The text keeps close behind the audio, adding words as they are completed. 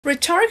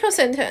Rhetorical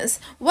sentence.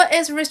 What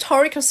is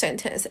rhetorical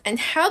sentence, and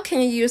how can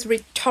you use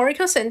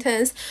rhetorical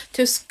sentence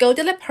to scold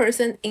the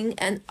person in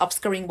an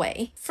obscuring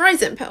way? For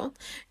example,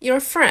 your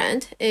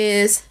friend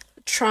is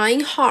trying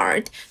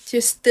hard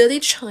to study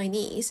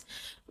Chinese,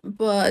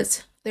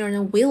 but they are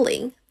not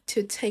willing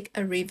to take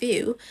a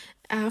review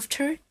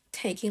after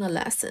taking a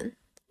lesson.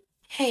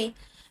 Hey,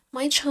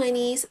 my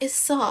Chinese is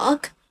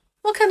suck.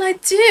 What can I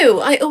do?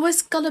 I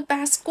always got a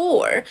bad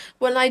score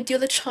when I do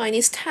the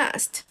Chinese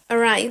test.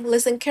 Alright,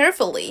 listen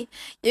carefully.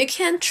 You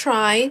can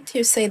try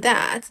to say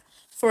that.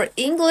 For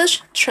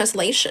English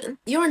translation,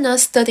 you're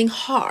not studying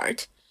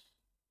hard.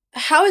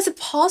 How is it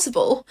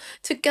possible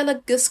to get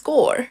a good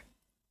score?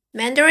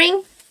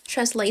 Mandarin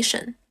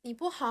translation. 你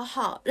不好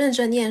好认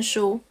真念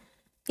书，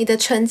你的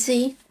成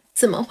绩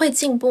怎么会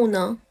进步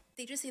呢?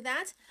 Did you see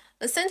that?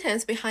 The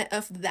sentence behind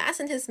of that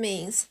sentence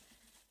means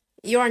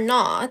you are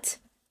not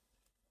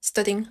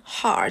studying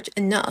hard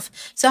enough.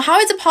 So how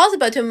is it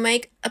possible to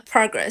make a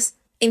progress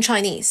in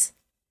Chinese?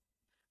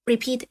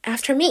 Repeat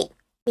after me.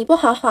 你不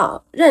好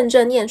好认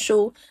真念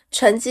书，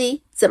成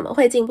绩怎么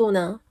会进步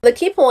呢? The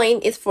key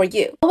point is for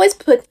you. Always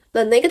put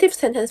the negative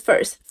sentence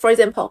first. For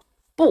example,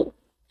 不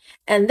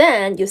and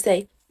then you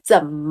say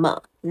怎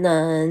么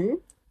能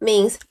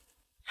means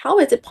how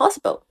is it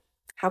possible?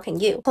 How can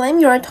you? Claim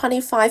your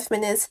 25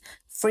 minutes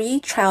free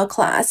trial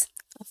class.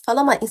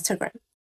 Follow my Instagram.